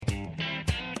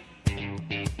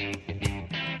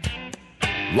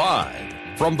Live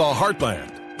from the heartland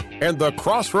and the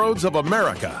crossroads of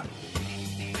America,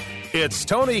 it's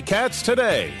Tony Katz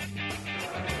Today.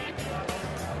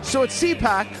 So at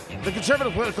CPAC, the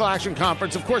Conservative Political Action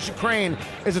Conference, of course, Ukraine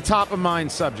is a top-of-mind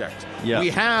subject. Yep. We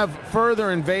have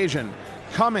further invasion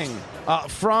coming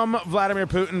from Vladimir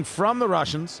Putin, from the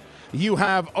Russians. You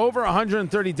have over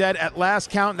 130 dead at last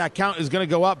count. That count is going to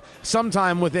go up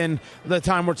sometime within the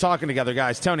time we're talking together,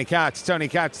 guys. Tony Katz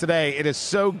Today. It is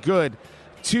so good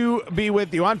to be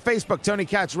with you. On Facebook, Tony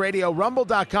Katz Radio,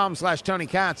 rumble.com/Tony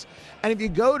Katz. And if you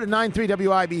go to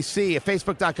 93WIBC at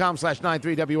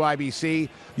facebook.com/93WIBC,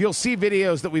 you'll see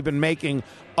videos that we've been making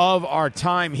of our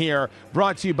time here,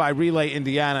 brought to you by Relay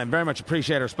Indiana. And very much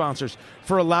appreciate our sponsors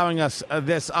for allowing us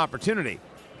this opportunity.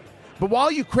 But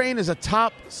while Ukraine is a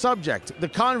top subject, the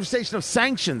conversation of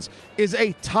sanctions is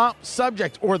a top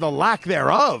subject, or the lack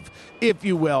thereof, if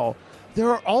you will. There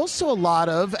are also a lot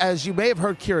of, as you may have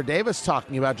heard Kira Davis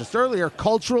talking about just earlier,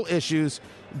 cultural issues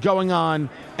going on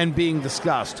and being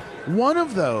discussed. One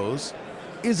of those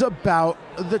is about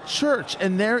the church,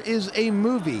 and there is a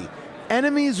movie,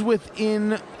 Enemies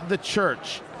Within the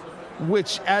Church,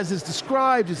 which, as is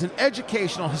described, is an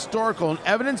educational, historical, and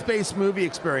evidence-based movie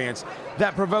experience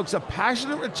that provokes a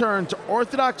passionate return to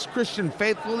Orthodox Christian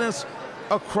faithfulness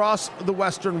across the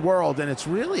Western world. And it's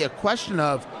really a question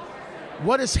of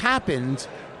what has happened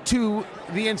to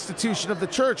the institution of the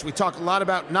church. We talk a lot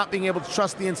about not being able to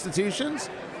trust the institutions.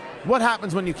 What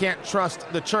happens when you can't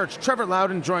trust the church? Trevor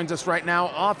Loudon joins us right now,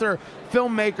 author,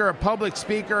 filmmaker, public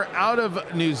speaker out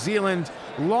of New Zealand,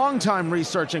 longtime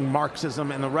researching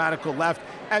Marxism and the radical left.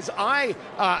 As I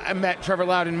met Trevor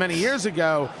Loudon many years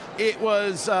ago, it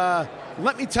was,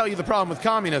 let me tell you the problem with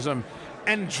communism,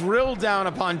 and drill down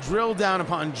in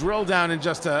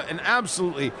just an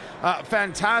absolutely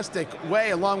fantastic way,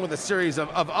 along with a series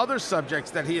of other subjects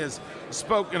that he has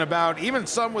spoken about, even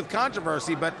some with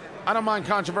controversy, but I don't mind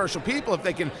controversial people if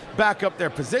they can back up their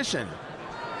position.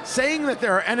 Saying that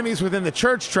there are enemies within the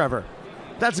church, Trevor,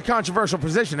 that's a controversial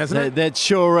position, isn't it? That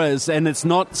sure is, and it's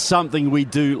not something we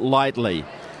do lightly.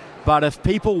 But if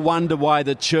people wonder why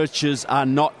the churches are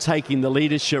not taking the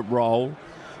leadership role,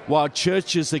 while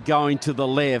churches are going to the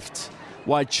left,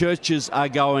 why churches are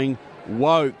going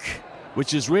woke,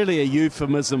 which is really a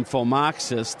euphemism for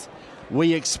Marxist,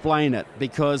 we explain it.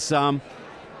 Because,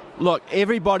 look,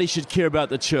 everybody should care about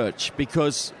the church,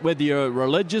 because whether you're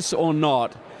religious or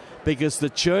not, because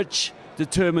the church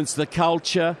determines the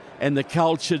culture and the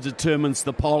culture determines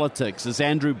the politics, as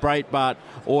Andrew Breitbart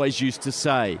always used to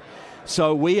say.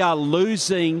 So we are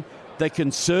losing the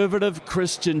conservative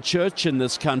Christian church in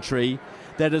this country.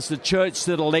 That is the church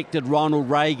that elected Ronald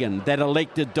Reagan, that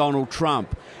elected Donald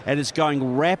Trump, and is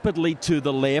going rapidly to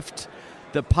the left.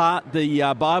 The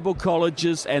Bible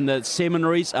colleges and the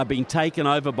seminaries are being taken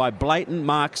over by blatant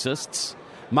Marxists,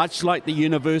 much like the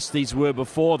universities were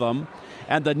before them.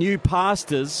 And the new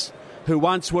pastors, who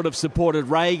once would have supported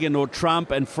Reagan or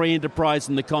Trump and free enterprise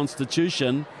in the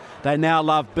Constitution, they now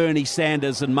love Bernie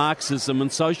Sanders and Marxism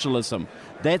and socialism.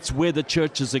 That's where the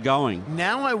churches are going.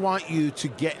 Now I want you to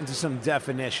get into some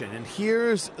definition, and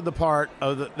here's the part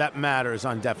that matters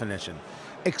on definition.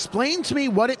 Explain to me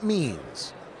what it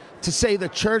means to say the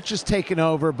church is taken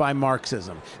over by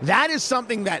Marxism. That is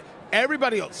something that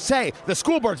everybody will say. The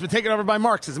school board's been taken over by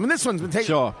Marxism, and this one's been taken.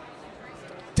 Sure.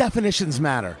 Definitions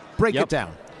matter. Break it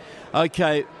down.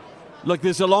 Okay. Look,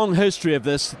 there's a long history of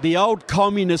this. The old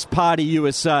Communist Party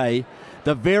USA,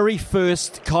 the very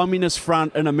first communist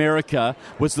front in America,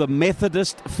 was the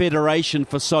Methodist Federation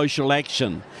for Social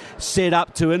Action, set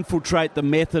up to infiltrate the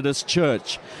Methodist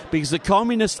Church, because the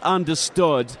communists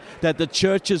understood that the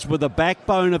churches were the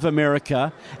backbone of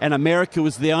America, and America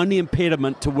was the only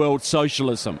impediment to world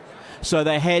socialism. So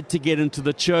they had to get into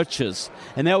the churches.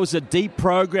 And that was a deep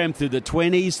program through the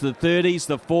 20s, the 30s,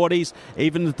 the 40s,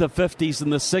 even the 50s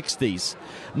and the 60s.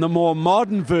 And the more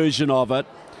modern version of it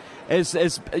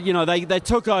is you know, they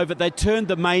took over, they turned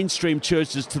the mainstream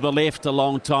churches to the left a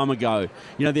long time ago.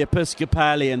 You know, the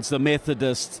Episcopalians, the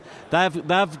Methodists,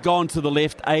 they've gone to the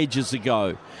left ages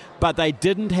ago. But they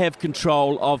didn't have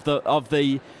control of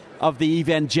the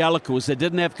evangelicals. They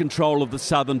didn't have control of the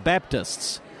Southern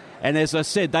Baptists. And as I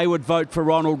said, they would vote for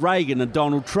Ronald Reagan and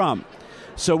Donald Trump.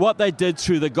 So what they did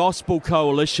through the Gospel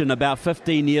Coalition about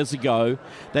 15 years ago,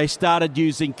 they started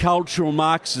using cultural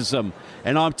Marxism.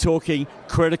 And I'm talking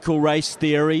critical race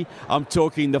theory. I'm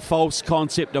talking the false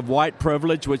concept of white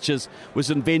privilege, which was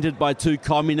invented by two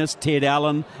communists, Ted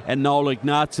Allen and Noel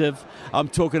Ignatieff. I'm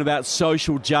talking about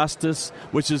social justice,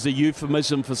 which is a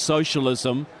euphemism for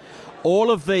socialism.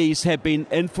 All of these have been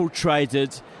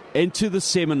infiltrated into the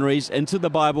seminaries, into the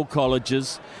Bible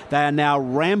colleges. They are now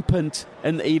rampant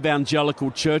in the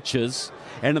evangelical churches,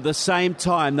 and at the same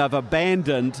time they've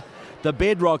abandoned the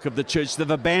bedrock of the church. They've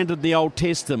abandoned the Old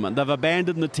Testament. They've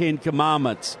abandoned the Ten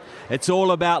Commandments. It's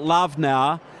all about love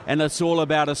now, and it's all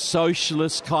about a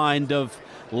socialist kind of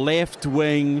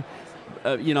left-wing,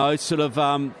 a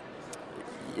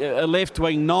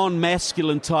left-wing,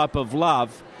 non-masculine type of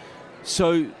love.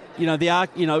 So,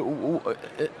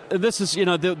 this is,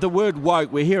 the word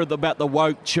woke. We hear about the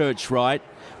woke church, right?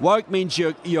 Woke means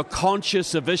you're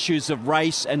conscious of issues of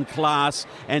race and class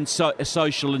and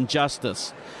social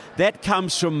injustice. That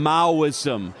comes from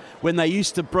Maoism. When they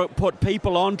used to put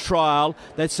people on trial,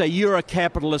 they'd say, you're a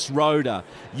capitalist roader.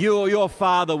 Your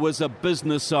father was a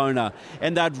business owner.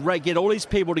 And they'd get all these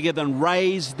people together and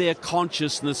raise their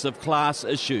consciousness of class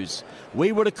issues.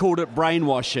 We would have called it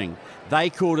brainwashing. They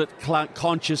called it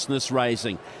consciousness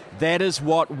raising. That is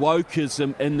what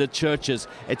wokeism in the churches.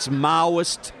 It's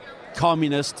Maoist,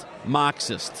 communist,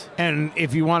 Marxist. And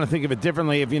if you want to think of it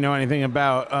differently, if you know anything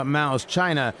about Mao's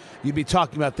China, you'd be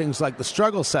talking about things like the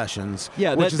struggle sessions,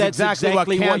 which is exactly what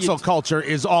cancel culture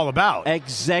is all about.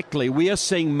 Exactly. We are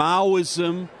seeing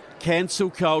Maoism,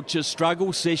 cancel culture,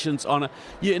 struggle sessions on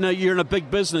you're in a big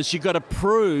business. You've got to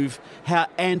prove how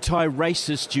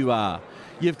anti-racist you are.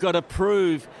 You've got to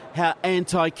prove how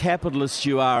anti-capitalist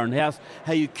you are and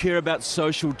how you care about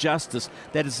social justice.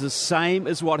 That is the same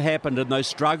as what happened in those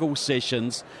struggle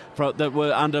sessions that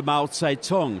were under Mao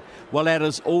Zedong. Well, that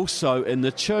is also in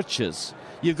the churches.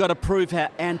 You've got to prove how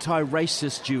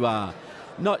anti-racist you are.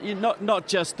 Not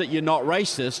just that you're not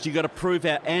racist, you've got to prove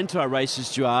how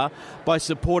anti-racist you are by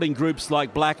supporting groups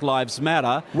like Black Lives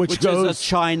Matter, which is a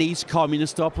Chinese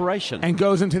communist operation. And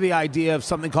goes into the idea of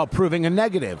something called proving a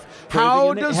negative.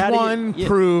 How does one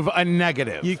prove a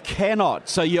negative? You cannot.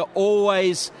 So you're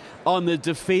always on the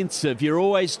defensive. You're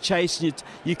always chasing it.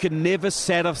 You can never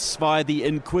satisfy the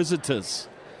inquisitors.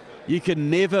 You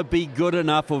can never be good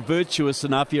enough or virtuous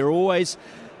enough. You're always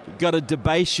got to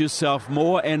debase yourself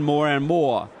more and more and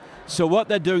more. So what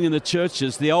they're doing in the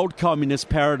churches, the old communist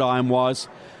paradigm was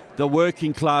the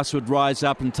working class would rise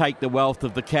up and take the wealth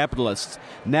of the capitalists.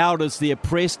 Now it is the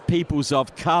oppressed peoples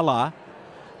of colour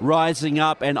rising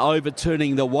up and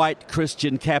overturning the white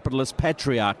Christian capitalist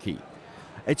patriarchy.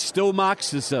 It's still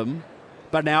Marxism,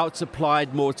 but now it's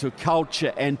applied more to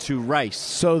culture and to race.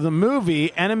 So the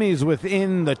movie Enemies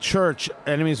Within the Church,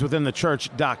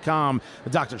 enemieswithinthechurch.com,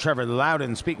 Dr. Trevor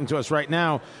Loudon speaking to us right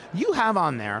now. You have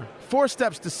on there 4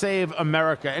 steps to save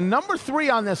America. And number 3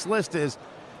 on this list is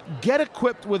get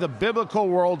equipped with a biblical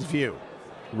worldview.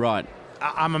 Right.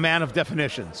 I'm a man of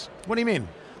definitions. What do you mean?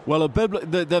 Well,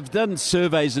 they've done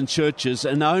surveys in churches,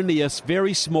 and only a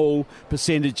very small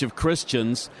percentage of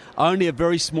Christians, only a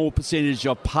very small percentage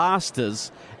of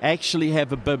pastors actually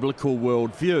have a biblical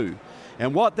worldview.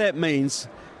 And what that means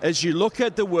is you look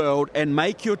at the world and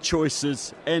make your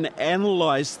choices and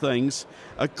analyze things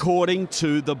according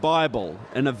to the Bible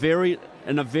in a very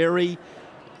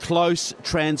close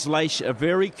translation, a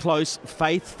very close,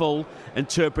 faithful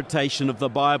interpretation of the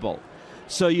Bible.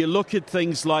 So you look at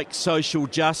things like social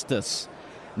justice.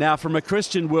 Now, from a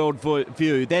Christian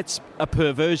worldview, that's a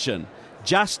perversion.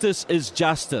 Justice is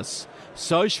justice.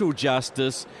 Social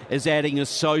justice is adding a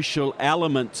social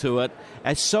element to it,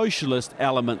 a socialist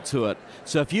element to it.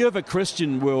 So if you have a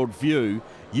Christian worldview,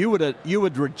 you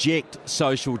would reject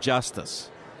social justice.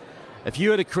 If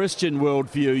you had a Christian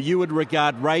worldview, you would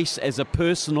regard race as a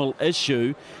personal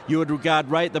issue. You would regard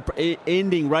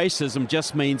ending racism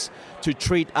just means to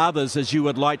treat others as you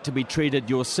would like to be treated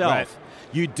yourself. Right.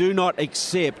 You do not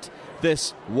accept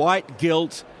this white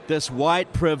guilt, this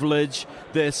white privilege,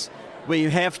 this we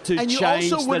have to change the narrative.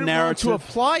 And you also wouldn't want to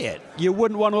apply it. You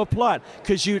wouldn't want to apply it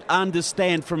because you'd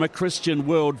understand from a Christian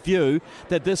worldview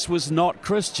that this was not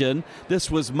Christian. This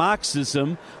was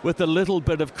Marxism with a little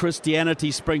bit of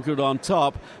Christianity sprinkled on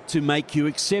top to make you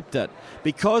accept it.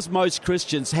 Because most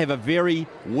Christians have a very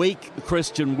weak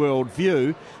Christian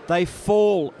worldview, they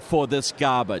fall for this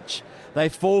garbage. They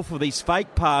fall for these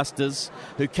fake pastors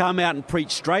who come out and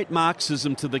preach straight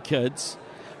Marxism to the kids.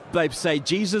 They say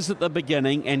Jesus at the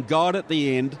beginning and God at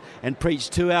the end and preach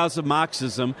 2 hours of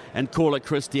Marxism and call it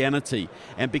Christianity.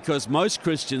 And because most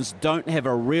Christians don't have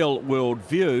a real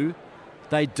worldview,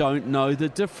 they don't know the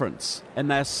difference. And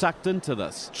they're sucked into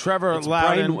this. Trevor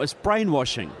Loudon. It's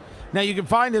brainwashing. Now, you can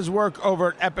find his work over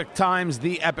at Epic Times,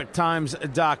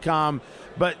 theepictimes.com.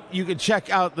 But you can check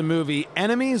out the movie,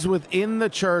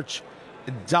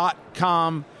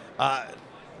 enemieswithinthechurch.com.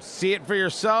 see it for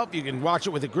yourself. You can watch it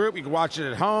with a group. You can watch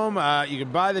it at home. You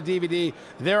can buy the DVD.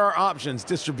 There are options.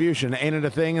 Distribution, ain't it a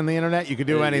thing in the internet? You can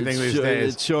do anything these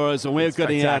days. It sure is. And we're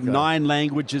getting out 9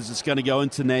 languages. It's going to go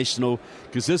international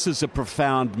because this is a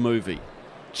profound movie.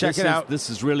 Check it out. This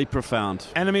is really profound.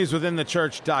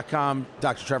 EnemiesWithinTheChurch.com.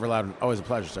 Dr. Trevor Loudon, always a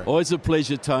pleasure, sir. Always a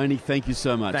pleasure, Tony. Thank you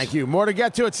so much. Thank you. More to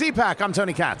get to at CPAC. I'm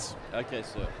Tony Katz. Okay,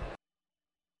 sir.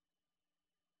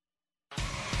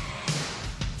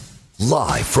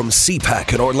 Live from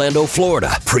CPAC in Orlando,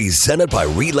 Florida, presented by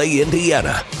Relay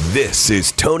Indiana, this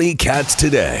is Tony Katz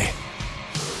Today.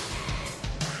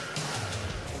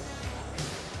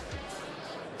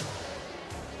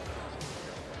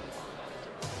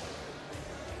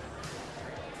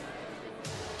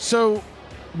 So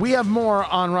we have more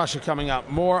on Russia coming up,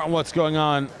 more on what's going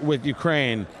on with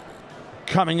Ukraine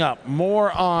coming up,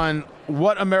 more on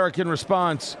what American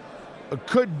response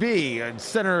could be.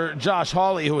 Senator Josh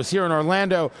Hawley, who was here in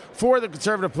Orlando for the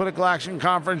Conservative Political Action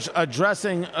Conference,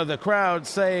 addressing the crowd,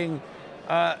 saying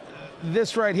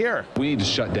this right here. We need to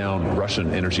shut down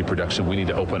Russian energy production. We need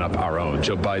to open up our own.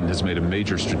 Joe Biden has made a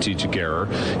major strategic error.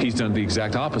 He's done the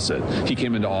exact opposite. He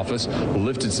came into office,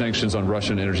 lifted sanctions on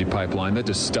Russian energy pipeline. That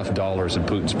just stuffed dollars in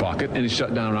Putin's pocket, and he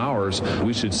shut down ours.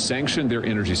 We should sanction their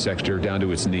energy sector down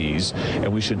to its knees,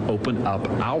 and we should open up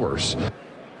ours.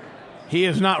 He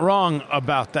is not wrong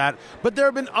about that. But there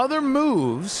have been other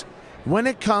moves when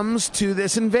it comes to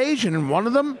this invasion, and one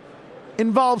of them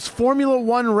involves Formula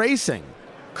One racing.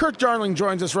 Kurt Darling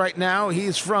joins us right now.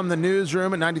 He's from the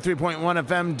newsroom at 93.1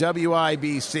 FM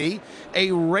WIBC,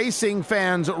 a racing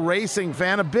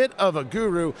fan, a bit of a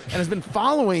guru, and has been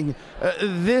following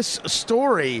this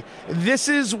story. This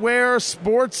is where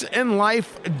sports and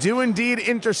life do indeed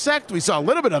intersect. We saw a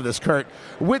little bit of this, Kurt,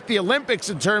 with the Olympics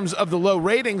in terms of the low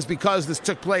ratings because this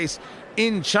took place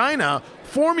in China.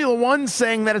 Formula One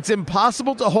saying that it's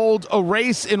impossible to hold a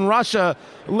race in Russia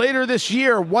later this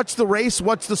year. What's the race?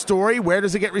 What's the story? Where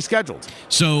does it get rescheduled?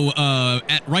 So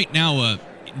right now,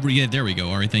 yeah, there we go.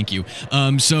 All right, thank you.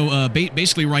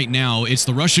 Basically right now, it's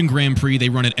the Russian Grand Prix. They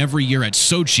run it every year at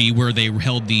Sochi, where they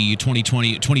held the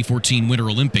 2014 Winter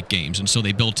Olympic Games. And so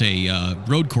they built a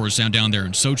road course down there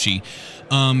in Sochi.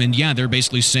 And yeah, they're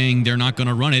basically saying they're not going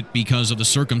to run it because of the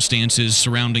circumstances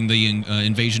surrounding the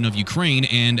invasion of Ukraine.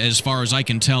 And as far as I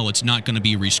can tell, it's not going to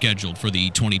be rescheduled for the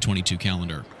 2022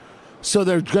 calendar. So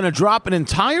they're going to drop an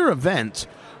entire event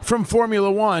from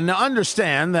Formula One. Now,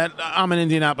 understand that I'm an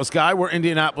Indianapolis guy. We're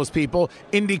Indianapolis people.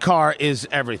 IndyCar is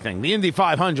everything. The Indy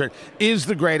 500 is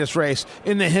the greatest race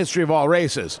in the history of all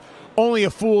races. Only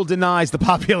a fool denies the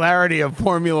popularity of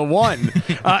Formula One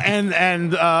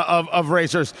and of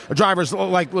racers, drivers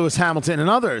like Lewis Hamilton and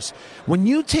others. When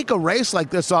you take a race like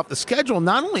this off the schedule,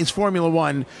 not only is Formula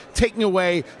One taking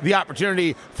away the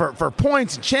opportunity for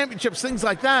points and championships, things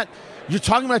like that, you're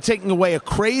talking about taking away a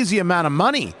crazy amount of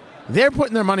money. They're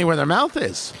putting their money where their mouth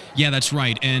is. Yeah, that's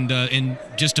right. And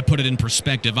just to put it in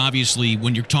perspective, obviously,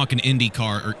 when you're talking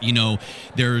IndyCar,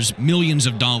 there's millions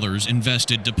of dollars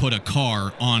invested to put a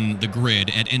car on the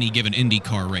grid at any given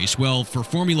IndyCar race. Well, for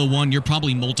Formula One, you're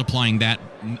probably multiplying that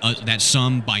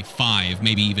sum by 5,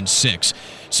 maybe even 6.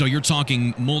 So you're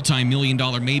talking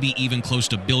multi-million-dollar, maybe even close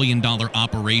to billion-dollar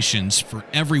operations for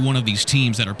every one of these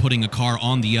teams that are putting a car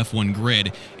on the F1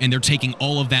 grid, and they're taking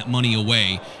all of that money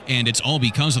away, and it's all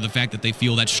because of the fact that they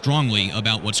feel that strongly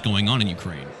about what's going on in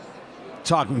Ukraine.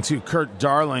 Talking to Kurt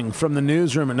Darling from the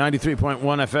newsroom at 93.1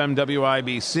 FM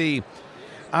WIBC.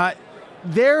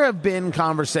 There have been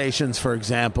conversations, for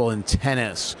example, in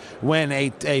tennis, when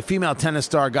a female tennis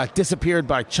star got disappeared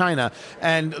by China,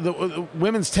 and the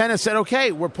women's tennis said,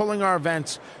 okay, we're pulling our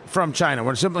events from China.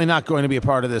 We're simply not going to be a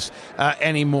part of this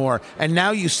anymore. And now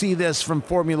you see this from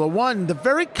Formula One, the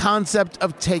very concept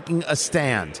of taking a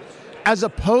stand, as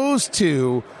opposed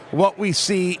to what we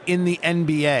see in the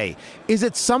NBA. Is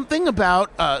it something about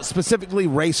specifically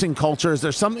racing culture? Is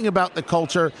there something about the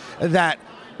culture that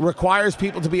requires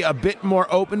people to be a bit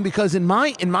more open? Because in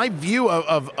my view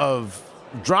of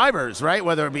drivers, right,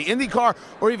 whether it be IndyCar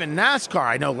or even NASCAR,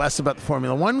 I know less about the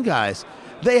Formula One guys,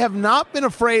 they have not been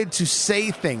afraid to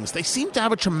say things. They seem to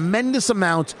have a tremendous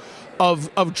amount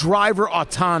of driver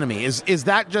autonomy. Is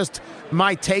that just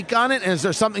my take on it? And is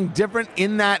there something different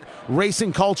in that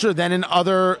racing culture than in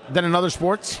other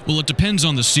sports? Well, it depends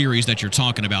on the series that you're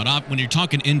talking about. When you're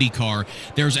talking IndyCar,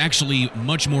 there's actually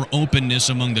much more openness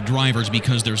among the drivers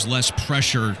because there's less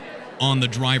pressure on the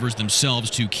drivers themselves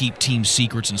to keep team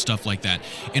secrets and stuff like that.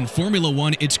 In Formula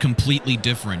One, it's completely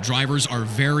different. Drivers are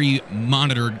very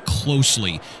monitored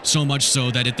closely, so much so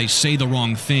that if they say the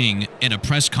wrong thing at a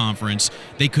press conference,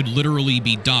 they could literally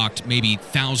be docked maybe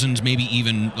thousands, maybe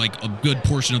even like a good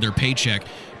portion of their paycheck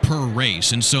per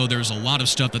race. And so there's a lot of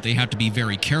stuff that they have to be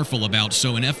very careful about.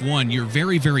 So in F1, you're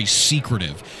very, very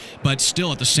secretive. But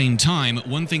still, at the same time,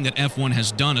 one thing that F1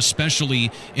 has done,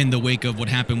 especially in the wake of what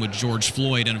happened with George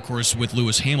Floyd and, of course, with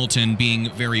Lewis Hamilton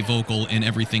being very vocal in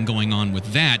everything going on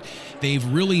with that, they've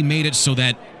really made it so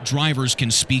that drivers can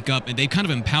speak up, and they've kind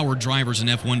of empowered drivers in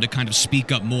F1 to kind of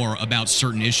speak up more about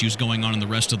certain issues going on in the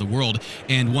rest of the world.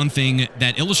 And one thing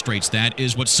that illustrates that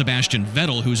is what Sebastian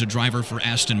Vettel, who's a driver for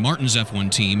Aston Martin's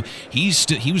F1 team, he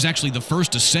was actually the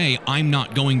first to say, I'm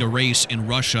not going to race in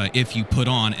Russia if you put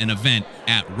on an event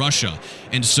at Russia.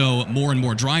 And so more and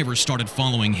more drivers started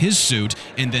following his suit,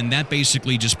 and then that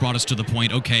basically just brought us to the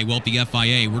point, okay, well, at the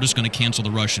FIA, we're just going to cancel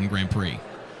the Russian Grand Prix.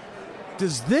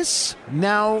 Does this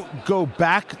now go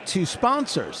back to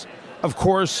sponsors? Of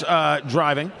course,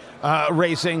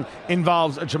 racing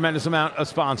involves a tremendous amount of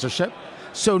sponsorship.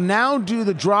 So now do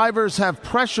the drivers have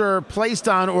pressure placed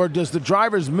on, or does the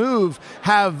drivers' move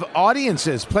have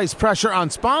audiences place pressure on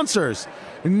sponsors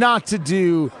not to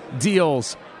do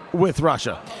deals with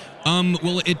Russia?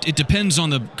 Well, it depends on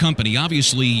the company.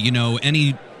 Obviously,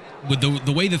 with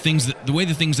the way the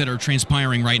things that are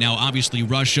transpiring right now, obviously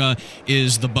Russia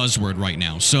is the buzzword right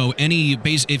now. So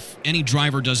if any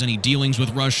driver does any dealings with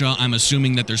Russia, I'm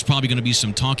assuming that there's probably going to be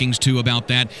some talkings too about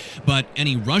that. But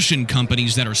any Russian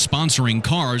companies that are sponsoring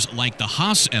cars, like the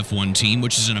Haas F1 team,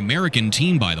 which is an American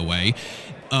team, by the way,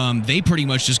 they pretty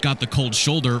much just got the cold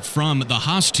shoulder from the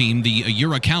Haas team, the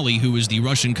Uralkali, who is the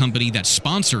Russian company that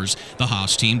sponsors the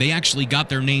Haas team. They actually got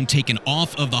their name taken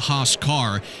off of the Haas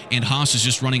car, and Haas is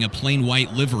just running a plain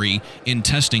white livery in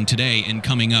testing today and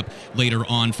coming up later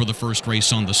on for the first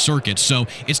race on the circuit. So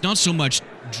it's not so much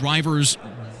drivers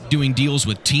doing deals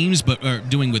with teams,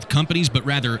 doing with companies, but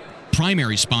rather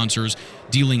primary sponsors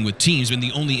dealing with teams. And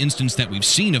the only instance that we've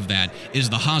seen of that is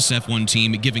the Haas F1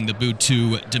 team giving the boot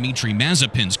to Dmitry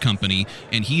Mazepin's company,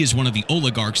 and he is one of the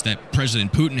oligarchs that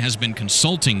President Putin has been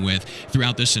consulting with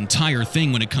throughout this entire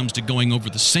thing when it comes to going over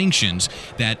the sanctions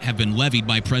that have been levied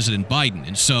by President Biden.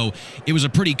 And so it was a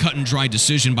pretty cut and dry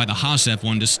decision by the Haas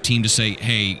F1 team to say,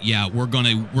 hey, yeah, we're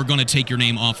gonna take your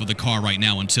name off of the car right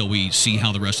now until we see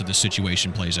how the rest of the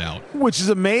situation plays out. Which is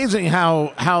amazing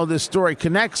how this story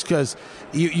connects, because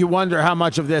you wonder how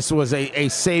much of this was a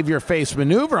save-your-face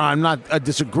maneuver. I'm not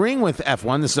disagreeing with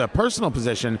F1. This is a personal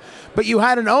position. But you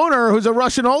had an owner who's a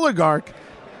Russian oligarch.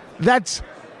 That's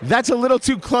a little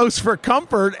too close for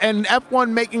comfort. And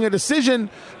F1 making a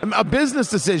decision, a business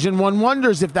decision, one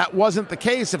wonders if that wasn't the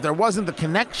case, if there wasn't the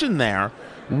connection there,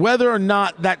 whether or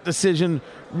not that decision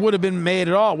would have been made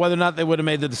at all, whether or not they would have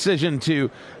made the decision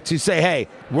to say, hey,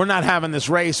 we're not having this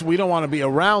race. We don't want to be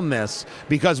around this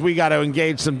because we got to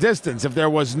engage some distance. If there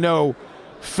was no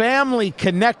family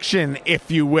connection, if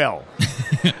you will.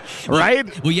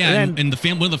 Right? Well, yeah, and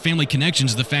one of the family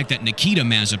connections is the fact that Nikita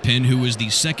Mazepin, who is the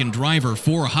second driver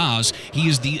for Haas, he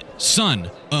is the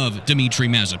son of Dmitry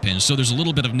Mazepin. So there's a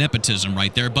little bit of nepotism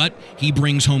right there, but he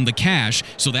brings home the cash,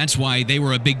 so that's why they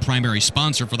were a big primary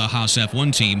sponsor for the Haas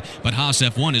F1 team. But Haas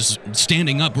F1 is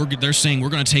standing up. They're saying we're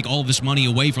going to take all of this money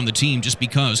away from the team just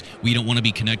because we don't want to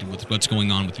be connected with what's going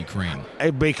on with Ukraine.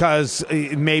 Because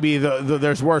maybe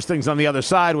there's worse things on the other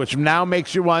side, which now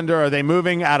makes you wonder, are they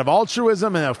moving out of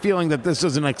altruism and a feeling that this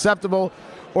isn't acceptable,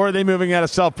 or are they moving out of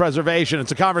self-preservation?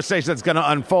 It's a conversation that's going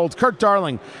to unfold. Kurt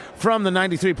Darling from the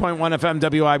 93.1 FM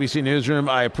WIBC Newsroom.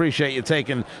 I appreciate you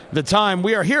taking the time.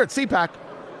 We are here at CPAC,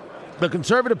 the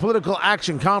Conservative Political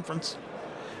Action Conference.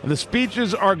 The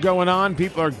speeches are going on.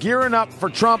 People are gearing up for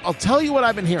Trump. I'll tell you what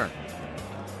I've been hearing.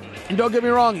 And don't get me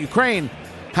wrong, Ukraine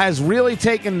has really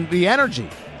taken the energy,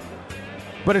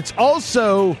 but it's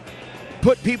also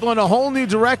put people in a whole new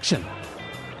direction.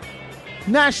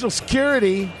 National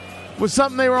security was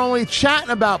something they were only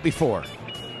chatting about before.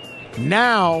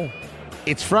 Now,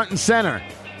 it's front and center.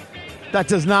 That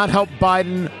does not help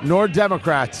Biden nor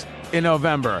Democrats in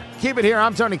November. Keep it here.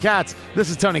 I'm Tony Katz.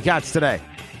 This is Tony Katz Today.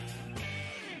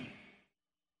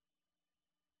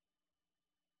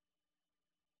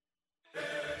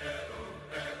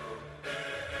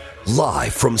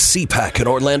 Live from CPAC in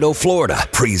Orlando, Florida,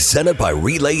 presented by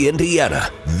Relay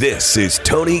Indiana, this is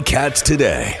Tony Katz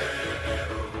Today.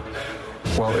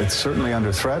 Well, it's certainly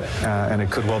under threat, and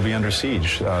it could well be under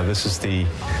siege. This is the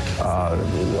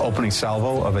opening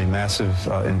salvo of a massive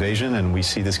invasion, and we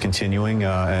see this continuing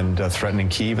and threatening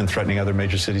Kyiv and threatening other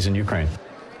major cities in Ukraine.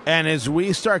 And as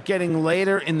we start getting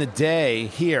later in the day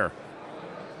here,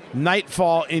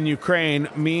 nightfall in Ukraine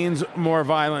means more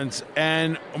violence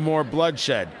and more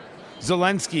bloodshed.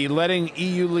 Zelensky letting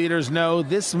EU leaders know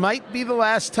this might be the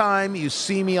last time you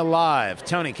see me alive.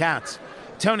 Tony Katz.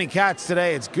 Tony Katz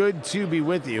Today. It's good to be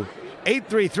with you.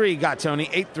 833-GOT-TONY,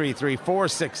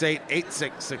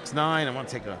 833-468-8669. I want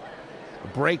to take a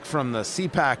break from the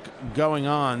CPAC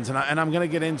going-ons, and I'm going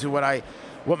to get into what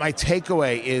my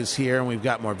takeaway is here, and we've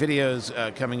got more videos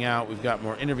coming out. We've got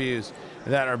more interviews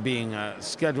that are being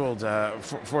scheduled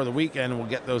for the weekend. We'll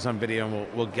get those on video,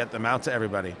 and we'll get them out to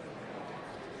everybody.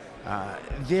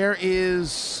 There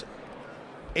is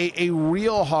a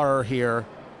real horror here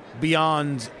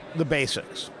beyond the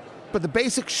basics, but the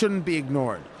basics shouldn't be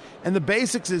ignored. And the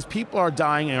basics is people are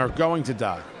dying and are going to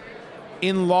die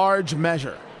in large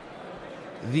measure.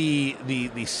 The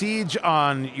siege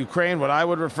on Ukraine, what I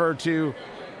would refer to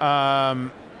a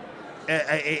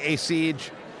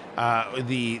siege,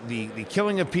 the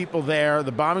killing of people there,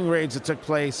 the bombing raids that took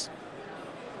place,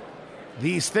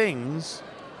 these things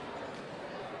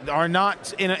are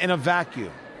not in a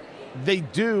vacuum. They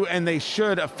do and they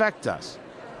should affect us.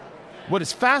 What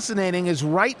is fascinating is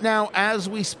right now, as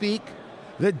we speak,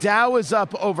 the Dow is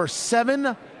up over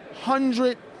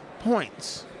 700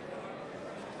 points.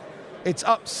 It's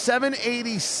up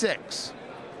 786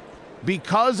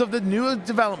 because of the new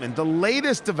development, the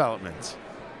latest development,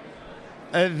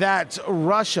 that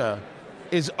Russia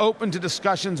is open to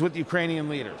discussions with Ukrainian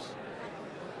leaders.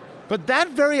 But that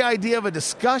very idea of a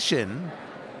discussion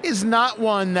is not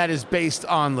one that is based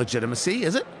on legitimacy,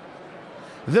 is it?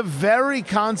 The very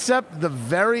concept, the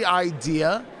very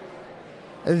idea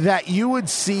that you would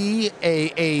see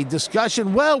a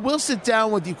discussion, well, we'll sit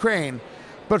down with Ukraine,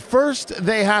 but first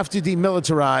they have to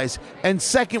demilitarize, and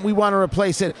second, we want to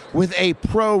replace it with a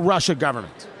pro-Russia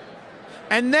government.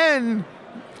 And then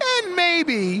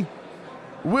maybe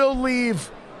we'll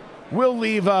leave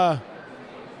Ukraine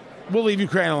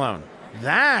alone.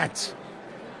 That's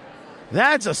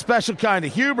a special kind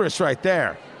of hubris right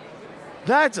there.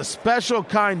 That's a special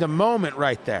kind of moment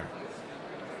right there.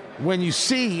 When you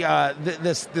see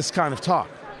this kind of talk,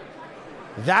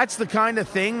 that's the kind of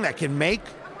thing that can make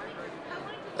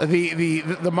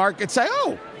the market say,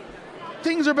 "Oh,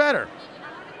 things are better."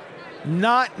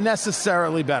 Not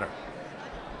necessarily better,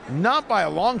 not by a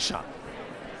long shot.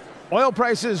 Oil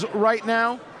prices right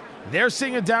now, they're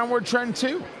seeing a downward trend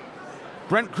too.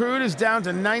 Brent crude is down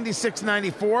to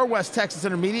 96.94. West Texas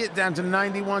Intermediate down to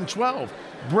 91.12.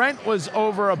 Brent was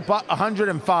over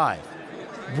 105.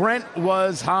 Brent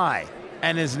was high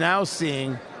and is now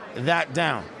seeing that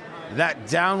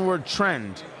downward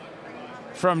trend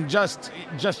from just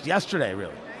yesterday,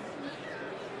 really.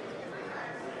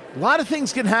 A lot of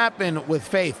things can happen with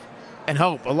faith and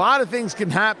hope. A lot of things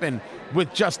can happen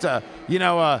with just ooh,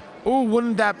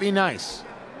 wouldn't that be nice?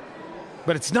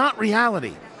 But it's not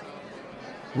reality.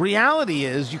 Reality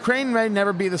is Ukraine may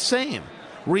never be the same.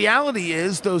 Reality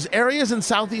is those areas in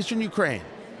southeastern Ukraine,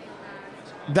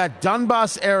 that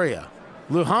Donbass area,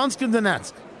 Luhansk and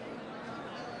Donetsk,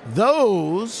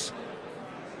 those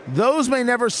may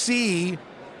never see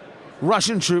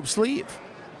Russian troops leave.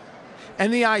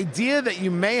 And the idea that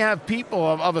you may have people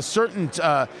of a certain,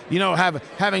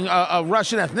 having a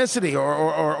Russian ethnicity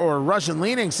or Russian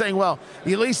leaning saying, well,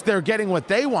 at least they're getting what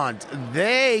they want.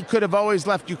 They could have always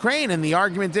left Ukraine. And the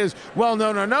argument is, well,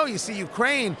 no. You see,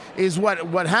 Ukraine is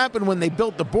what happened when they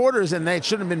built the borders, and they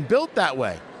shouldn't have been built that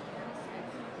way.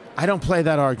 I don't play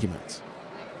that argument.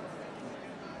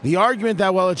 The argument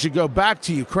that, well, it should go back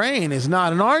to Ukraine is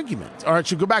not an argument, or it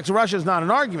should go back to Russia is not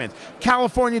an argument.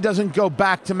 California doesn't go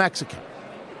back to Mexico.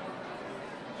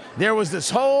 There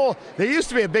used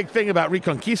to be a big thing about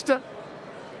Reconquista,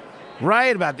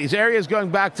 right? About these areas going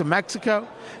back to Mexico.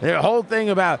 There's a whole thing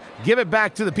about give it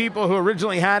back to the people who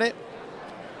originally had it.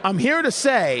 I'm here to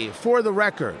say, for the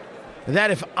record,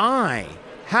 that if I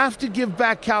have to give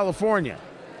back California,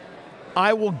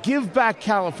 I will give back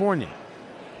California,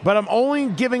 but I'm only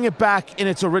giving it back in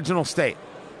its original state.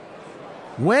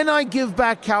 When I give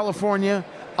back California,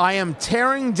 I am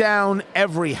tearing down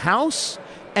every house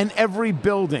and every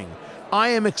building. I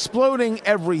am exploding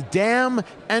every dam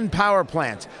and power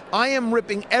plant. I am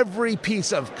ripping every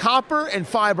piece of copper and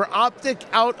fiber optic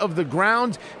out of the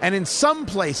ground. And in some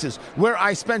places where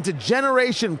I spent a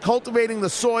generation cultivating the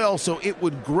soil so it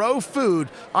would grow food,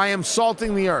 I am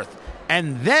salting the earth.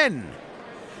 And then,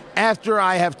 after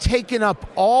I have taken up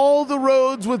all the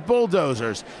roads with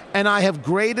bulldozers and I have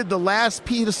graded the last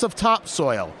piece of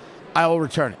topsoil, I will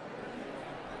return it.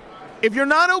 If you're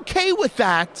not okay with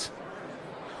that,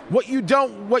 what you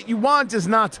want is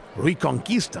not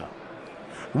Reconquista.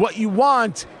 What you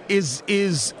want is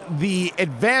the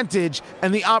advantage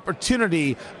and the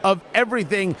opportunity of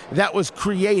everything that was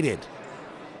created.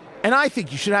 And I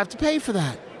think you should have to pay for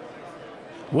that.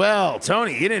 Well,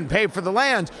 Tony, you didn't pay for the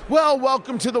land. Well,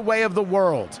 welcome to the way of the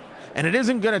world. And it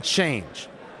isn't going to change.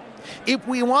 If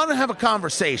we want to have a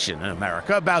conversation in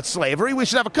America about slavery, we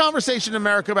should have a conversation in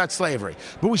America about slavery.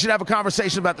 But we should have a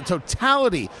conversation about the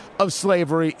totality of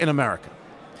slavery in America,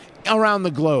 around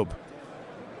the globe.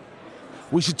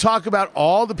 We should talk about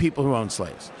all the people who owned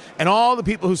slaves, and all the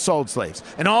people who sold slaves,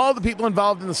 and all the people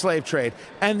involved in the slave trade,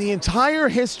 and the entire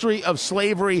history of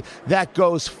slavery that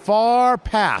goes far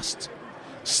past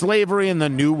slavery in the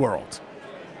New World.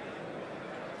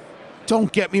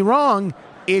 Don't get me wrong,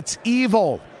 it's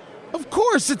evil. Of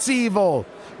course it's evil.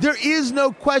 There is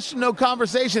no question, no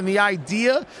conversation. The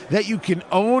idea that you can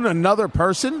own another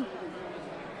person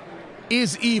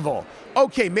is evil.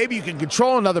 Okay, maybe you can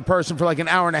control another person for like an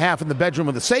hour and a half in the bedroom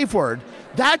with a safe word.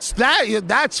 That's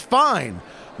fine.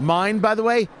 Mine, by the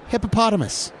way,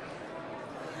 hippopotamus.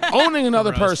 Owning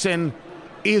another person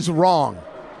is wrong.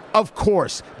 Of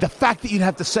course. The fact that you'd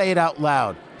have to say it out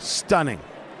loud, stunning.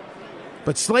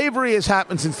 But slavery has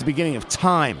happened since the beginning of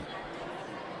time.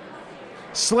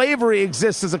 Slavery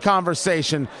exists as a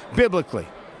conversation biblically.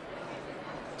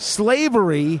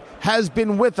 Slavery has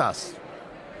been with us.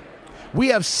 We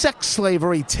have sex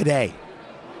slavery today.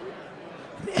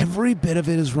 Every bit of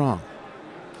it is wrong.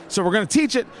 So we're going to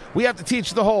teach it. We have to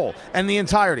teach the whole and the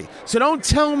entirety. So don't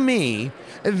tell me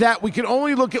that we can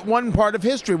only look at one part of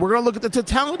history. We're going to look at the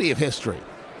totality of history.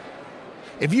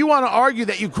 If you want to argue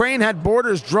that Ukraine had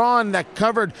borders drawn that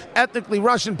covered ethnically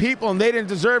Russian people and they didn't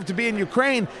deserve to be in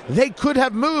Ukraine, they could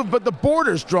have moved, but the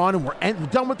border's drawn and we're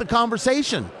done with the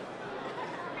conversation.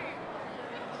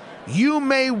 You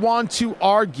may want to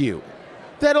argue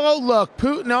that, oh, look,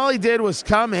 Putin, all he did was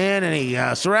come in and he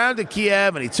surrounded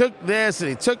Kiev and he took this and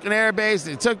he took an air base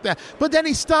and he took that, but then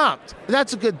he stopped.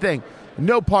 That's a good thing.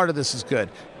 No part of this is good.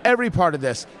 Every part of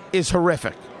this is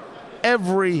horrific.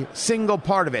 Every single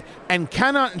part of it, and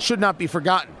cannot and should not be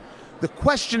forgotten. The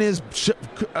question is,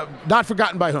 not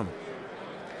forgotten by whom?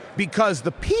 Because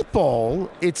the people,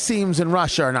 it seems, in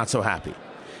Russia are not so happy.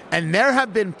 And there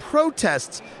have been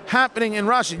protests happening in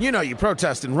Russia. You know, you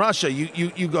protest in Russia,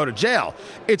 you go to jail.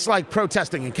 It's like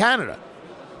protesting in Canada.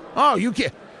 Oh, you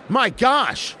can't. My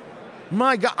gosh.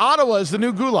 Ottawa is the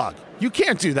new gulag. You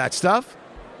can't do that stuff.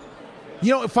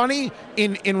 You know, funny,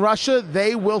 in Russia,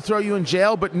 they will throw you in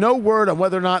jail, but no word on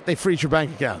whether or not they freeze your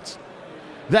bank accounts.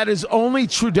 That is only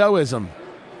Trudeauism.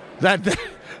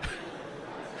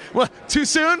 Well, too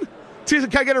soon?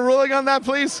 Can I get a ruling on that,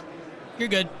 please? You're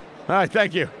good. All right,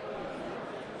 thank you.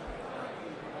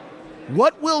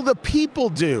 What will the people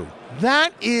do?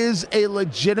 That is a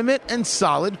legitimate and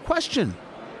solid question.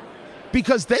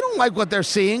 Because they don't like what they're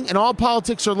seeing, and all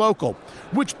politics are local.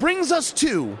 Which brings us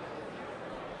to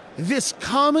this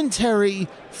commentary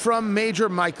from Major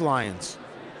Mike Lyons.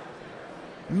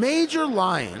 Major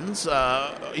Lyons,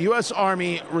 U.S.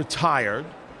 Army retired,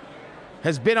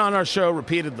 has been on our show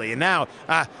repeatedly, and now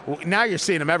you're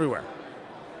seeing him everywhere.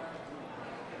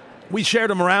 We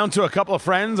shared him around to a couple of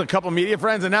friends, a couple of media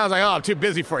friends, and now it's like, oh, I'm too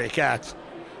busy for you, cats.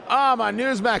 Oh, my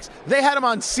Newsmax. They had him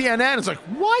on CNN. It's like,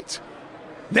 what?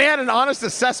 They had an honest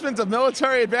assessment of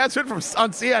military advancement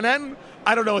on CNN?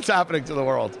 I don't know what's happening to the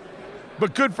world.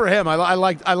 But good for him. I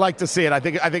like to see it. I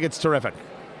think it's terrific.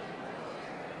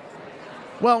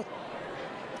 Well,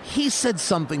 he said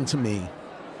something to me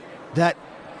that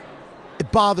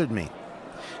it bothered me.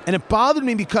 And it bothered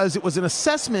me because it was an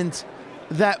assessment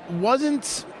that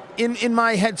wasn't in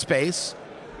my headspace.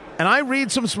 And I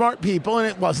read some smart people, and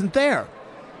it wasn't there.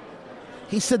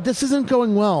 He said, this isn't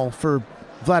going well for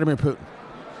Vladimir Putin.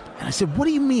 And I said, what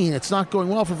do you mean it's not going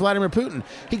well for Vladimir Putin?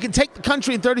 He can take the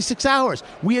country in 36 hours.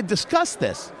 We had discussed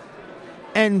this.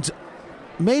 And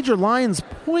Major Lyons'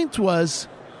 point was,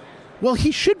 well,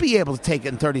 he should be able to take it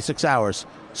in 36 hours.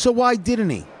 So why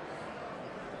didn't he?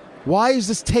 Why is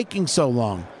this taking so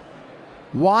long?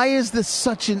 Why is this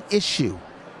such an issue?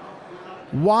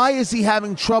 Why is he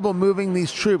having trouble moving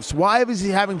these troops? Why is he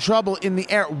having trouble in the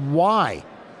air? Why?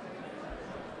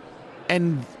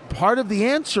 And part of the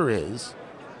answer is,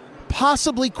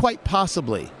 possibly, quite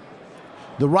possibly,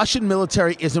 the Russian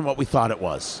military isn't what we thought it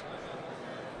was.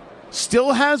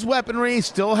 Still has weaponry,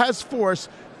 still has force,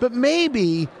 but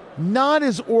maybe not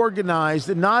as organized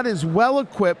and not as well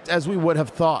equipped as we would have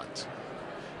thought.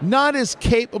 Not as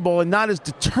capable and not as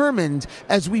determined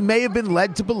as we may have been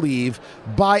led to believe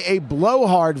by a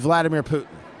blowhard Vladimir Putin.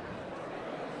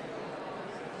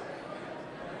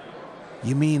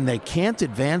 You mean they can't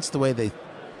advance the way they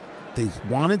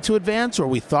wanted to advance, or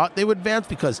we thought they would advance,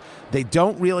 because they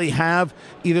don't really have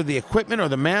either the equipment or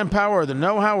the manpower or the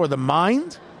know-how or the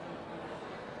mind?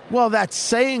 Well, that's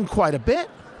saying quite a bit.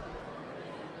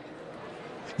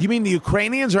 You mean the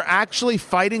Ukrainians are actually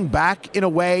fighting back in a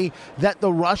way that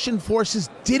the Russian forces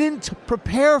didn't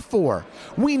prepare for?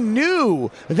 We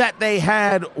knew that they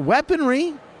had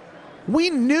weaponry. We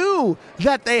knew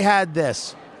that they had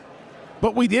this.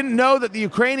 But we didn't know that the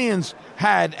Ukrainians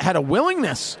had a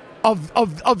willingness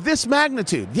of this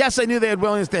magnitude. Yes, I knew they had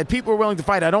willingness. They had people who were willing to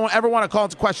fight. I don't ever want to call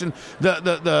into question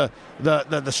the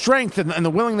strength and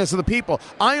the willingness of the people.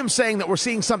 I am saying that we're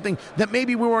seeing something that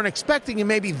maybe we weren't expecting, and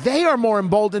maybe they are more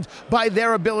emboldened by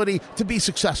their ability to be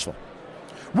successful.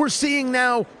 We're seeing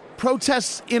now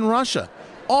protests in Russia.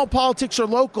 All politics are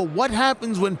local. What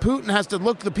happens when Putin has to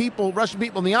look the Russian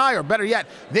people in the eye, or better yet,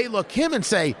 they look him and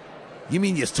say, you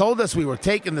mean you told us we were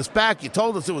taking this back? You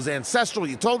told us it was ancestral.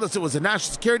 You told us it was a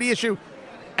national security issue,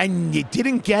 and you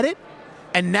didn't get it?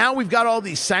 And now we've got all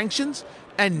these sanctions,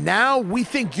 and now we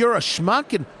think you're a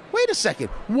schmuck? And wait a second,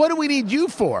 what do we need you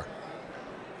for?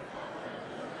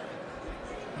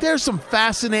 There's some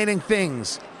fascinating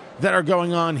things that are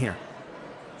going on here.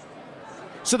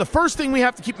 So the first thing we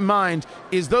have to keep in mind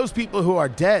is those people who are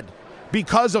dead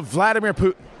because of Vladimir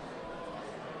Putin.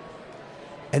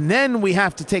 And then we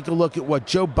have to take a look at what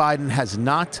Joe Biden has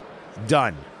not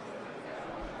done.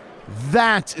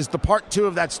 That is the part 2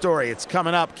 of that story. It's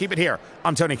coming up. Keep it here.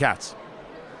 I'm Tony Katz.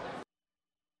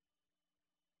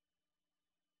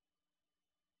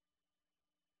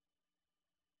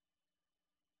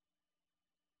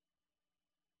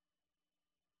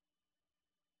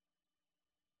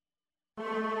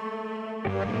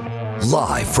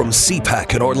 Live from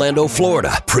CPAC in Orlando,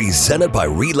 Florida, presented by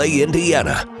Relay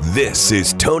Indiana, this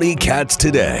is Tony Katz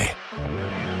Today.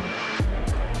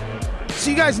 So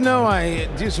you guys know I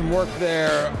do some work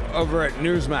there over at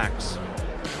Newsmax.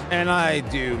 And I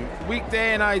do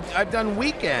weekday, and I've done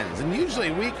weekends. And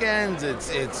usually weekends,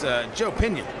 it's Joe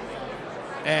Pinion.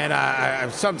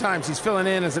 And sometimes he's filling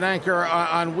in as an anchor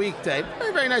on weekday.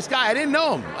 Very, very nice guy. I didn't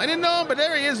know him, but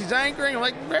there he is. He's anchoring. I'm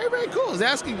like, very, very cool. He's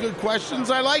asking good questions.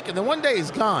 I like it. Then one day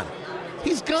he's gone.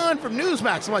 He's gone from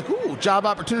Newsmax. I'm like, ooh, job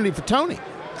opportunity for Tony.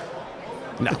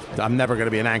 No, I'm never going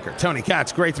to be an anchor. Tony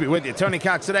Katz, great to be with you. Tony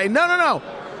Katz Today. No.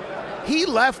 He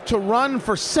left to run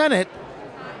for Senate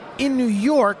in New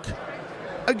York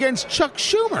against Chuck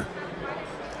Schumer.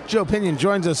 Joe Pinion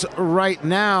joins us right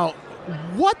now.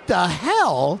 What the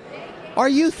hell are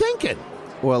you thinking?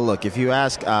 Well, look, if you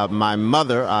ask my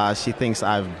mother, she thinks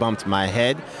I've bumped my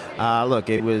head. Look,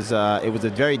 it was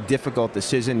a very difficult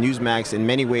decision. Newsmax, in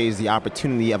many ways, the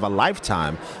opportunity of a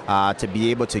lifetime to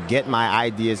be able to get my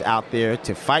ideas out there,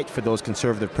 to fight for those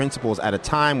conservative principles at a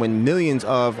time when millions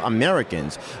of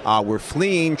Americans were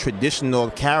fleeing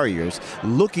traditional carriers,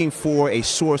 looking for a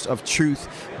source of truth,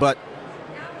 but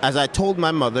as I told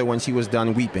my mother when she was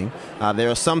done weeping,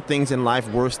 there are some things in life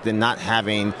worse than not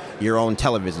having your own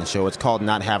television show. It's called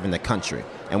not having the country.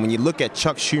 And when you look at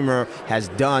Chuck Schumer has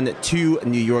done to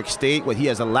New York State, what he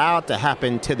has allowed to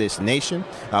happen to this nation,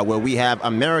 where we have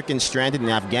Americans stranded in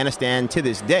Afghanistan to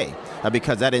this day,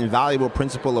 because that invaluable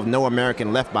principle of no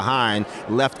American left behind,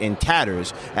 left in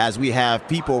tatters, as we have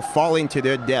people falling to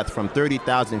their death from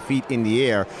 30,000 feet in the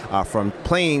air from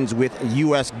planes with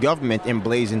U.S. government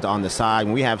emblazoned on the side.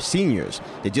 And we have seniors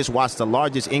that just watched the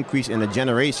largest increase in a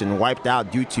generation wiped out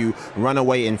due to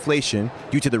runaway inflation,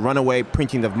 due to the runaway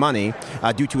printing of money,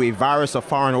 due to a virus of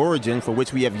foreign origin for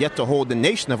which we have yet to hold the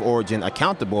nation of origin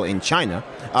accountable in China.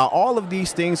 All of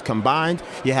these things combined,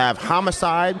 you have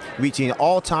homicide reaching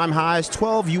all-time highs.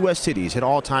 12 U.S. cities hit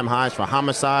all-time highs for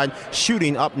homicide,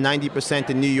 shooting up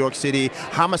 90% in New York City,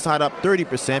 homicide up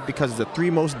 30% because it's the 3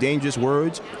 most dangerous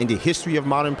words in the history of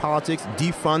modern politics,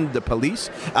 defund the police.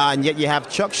 And yet you have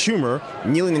Chuck Schumer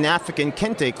kneeling in African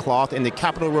kente cloth in the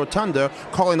Capitol Rotunda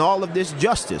calling all of this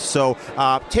justice. So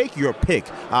take your pick.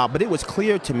 But it was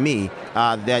clear to me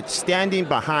that standing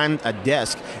behind a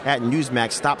desk at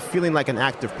Newsmax stopped feeling like an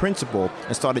act of principle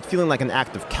and started feeling like an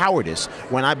act of cowardice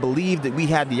when I believed that we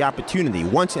had the opportunity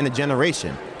once in a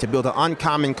generation to build an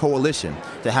uncommon coalition,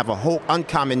 to have a whole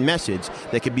uncommon message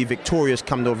that could be victorious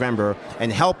come November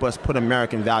and help us put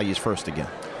American values first again.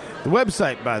 The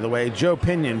website, by the way, Joe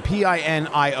Pinion,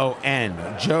 P-I-N-I-O-N,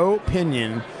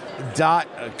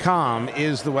 JoePinion.com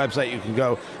is the website. You can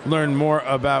go learn more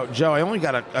about Joe. I only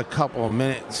got a couple of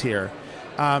minutes here.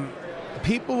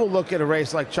 People will look at a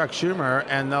race like Chuck Schumer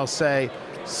and they'll say,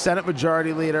 Senate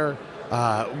Majority Leader,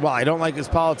 well, I don't like his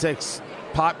politics,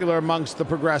 popular amongst the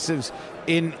progressives.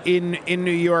 in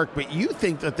New York, but you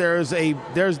think that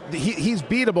he's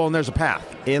beatable and there's a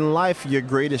path. In life, your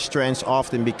greatest strengths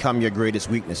often become your greatest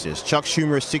weaknesses. Chuck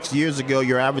Schumer, 6 years ago,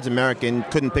 your average American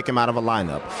couldn't pick him out of a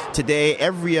lineup. Today,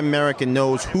 every American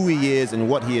knows who he is and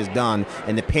what he has done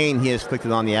and the pain he has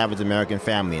inflicted on the average American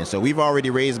family. And so we've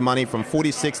already raised money from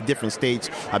 46 different states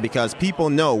because people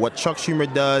know what Chuck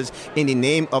Schumer does in the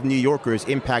name of New Yorkers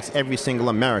impacts every single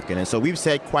American. And so we've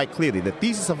said quite clearly, the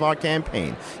thesis of our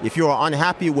campaign, if you are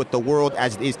unhappy with the world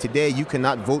as it is today, you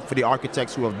cannot vote for the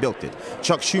architects who have built it.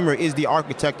 Chuck Schumer is the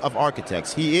architect of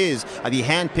architects. He is the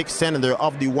hand-picked senator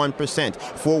of the 1%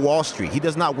 for Wall Street. He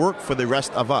does not work for the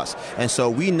rest of us. And so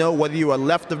we know whether you are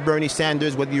left of Bernie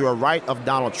Sanders, whether you are right of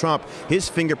Donald Trump, his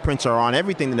fingerprints are on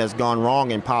everything that has gone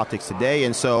wrong in politics today.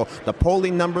 And so the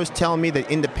polling numbers tell me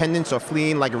that independents are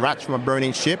fleeing like rats from a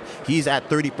burning ship. He's at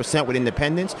 30% with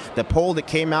independents. The poll that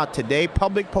came out today,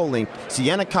 public polling,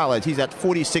 Siena College, he's at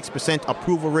 46%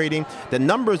 approval rating. The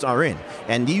numbers are in.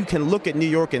 And you can look at New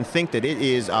York and think that it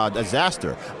is a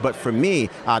disaster. But for me,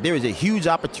 there is a huge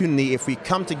opportunity if we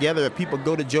come together, if people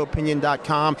go to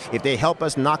joeopinion.com, if they help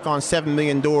us knock on 7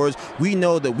 million doors, we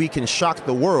know that we can shock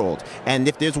the world. And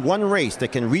if there's one race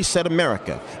that can reset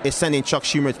America, it's sending Chuck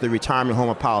Schumer to the retirement home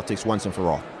of politics once and for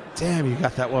all. Damn, you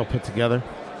got that well put together.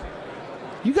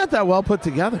 You got that well put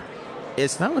together.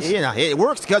 It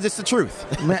works because it's the truth.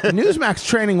 Newsmax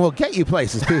training will get you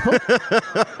places, people.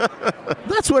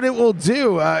 That's what it will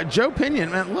do. Joe Pinion,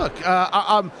 man, look,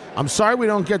 I'm sorry we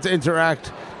don't get to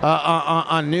interact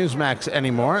on Newsmax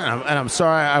anymore, and I'm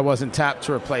sorry I wasn't tapped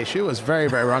to replace you. It was very,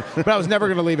 very wrong. But I was never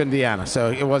going to leave Indiana,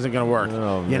 so it wasn't going to work.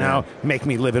 Oh, you know, make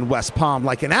me live in West Palm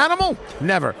like an animal?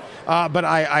 Never. But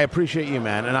I appreciate you,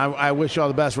 man, and I wish you all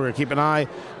the best. We're going to keep an eye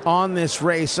on this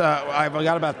race. I've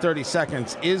got about 30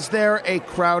 seconds. Is there a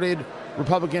crowded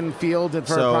Republican field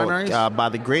for primaries? By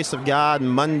the grace of God,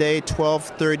 Monday,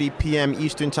 12:30 p.m.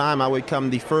 Eastern Time, I would become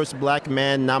the first black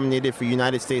man nominated for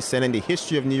United States Senate in the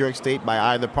history of New York State by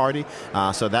either party.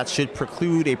 So that should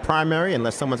preclude a primary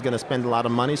unless someone's going to spend a lot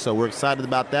of money. So we're excited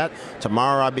about that.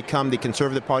 Tomorrow, I become the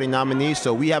Conservative Party nominee.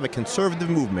 So we have a conservative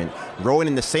movement rowing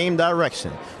in the same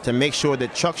direction to make sure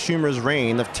that Chuck Schumer's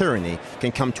reign of tyranny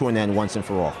can come to an end once and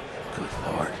for all. Good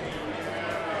Lord.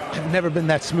 I've never been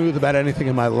that smooth about anything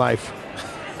in my life.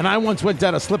 And I once went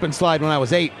down a slip and slide when I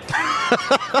was 8.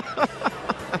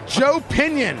 Joe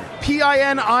Pinion,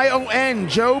 P-I-N-I-O-N,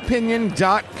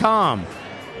 joepinion.com.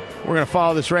 We're going to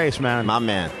follow this race, man. My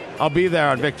man. I'll be there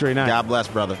on Victory Night. God bless,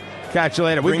 brother. Catch you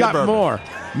later. We've got more.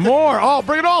 More. Oh,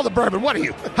 bring it all, the bourbon. What are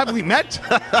you? Have we met?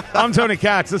 I'm Tony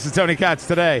Katz. This is Tony Katz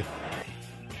Today.